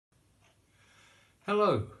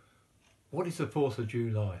Hello, what is the 4th of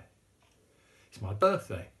July? It's my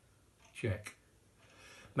birthday, check.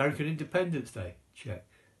 American Independence Day, check.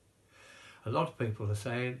 A lot of people are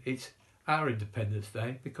saying it's our Independence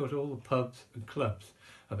Day because all the pubs and clubs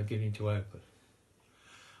are beginning to open.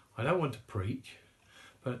 I don't want to preach,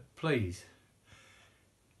 but please,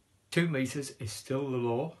 2 metres is still the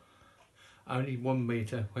law. Only 1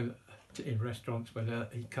 metre when in restaurants when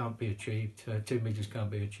it can't be achieved, 2 metres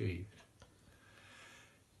can't be achieved.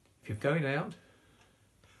 If you're going out,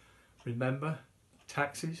 remember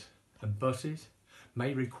taxis and buses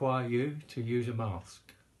may require you to use a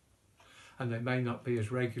mask, and they may not be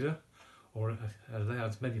as regular or allow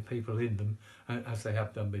as many people in them as they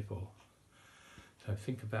have done before. So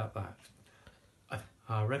think about that.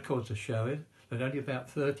 Our records are showing that only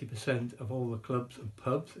about 30% of all the clubs and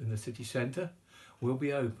pubs in the city centre will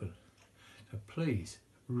be open. So please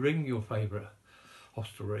ring your favourite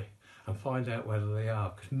hostelry and find out whether they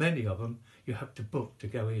are, because many of them you have to book to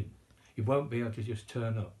go in. You won't be able to just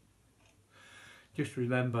turn up. Just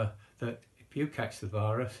remember that if you catch the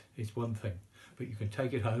virus, it's one thing, but you can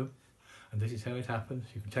take it home, and this is how it happens.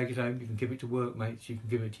 You can take it home, you can give it to workmates, you can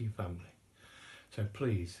give it to your family. So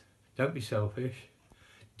please, don't be selfish,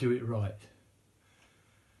 do it right.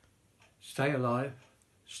 Stay alive,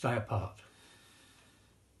 stay apart.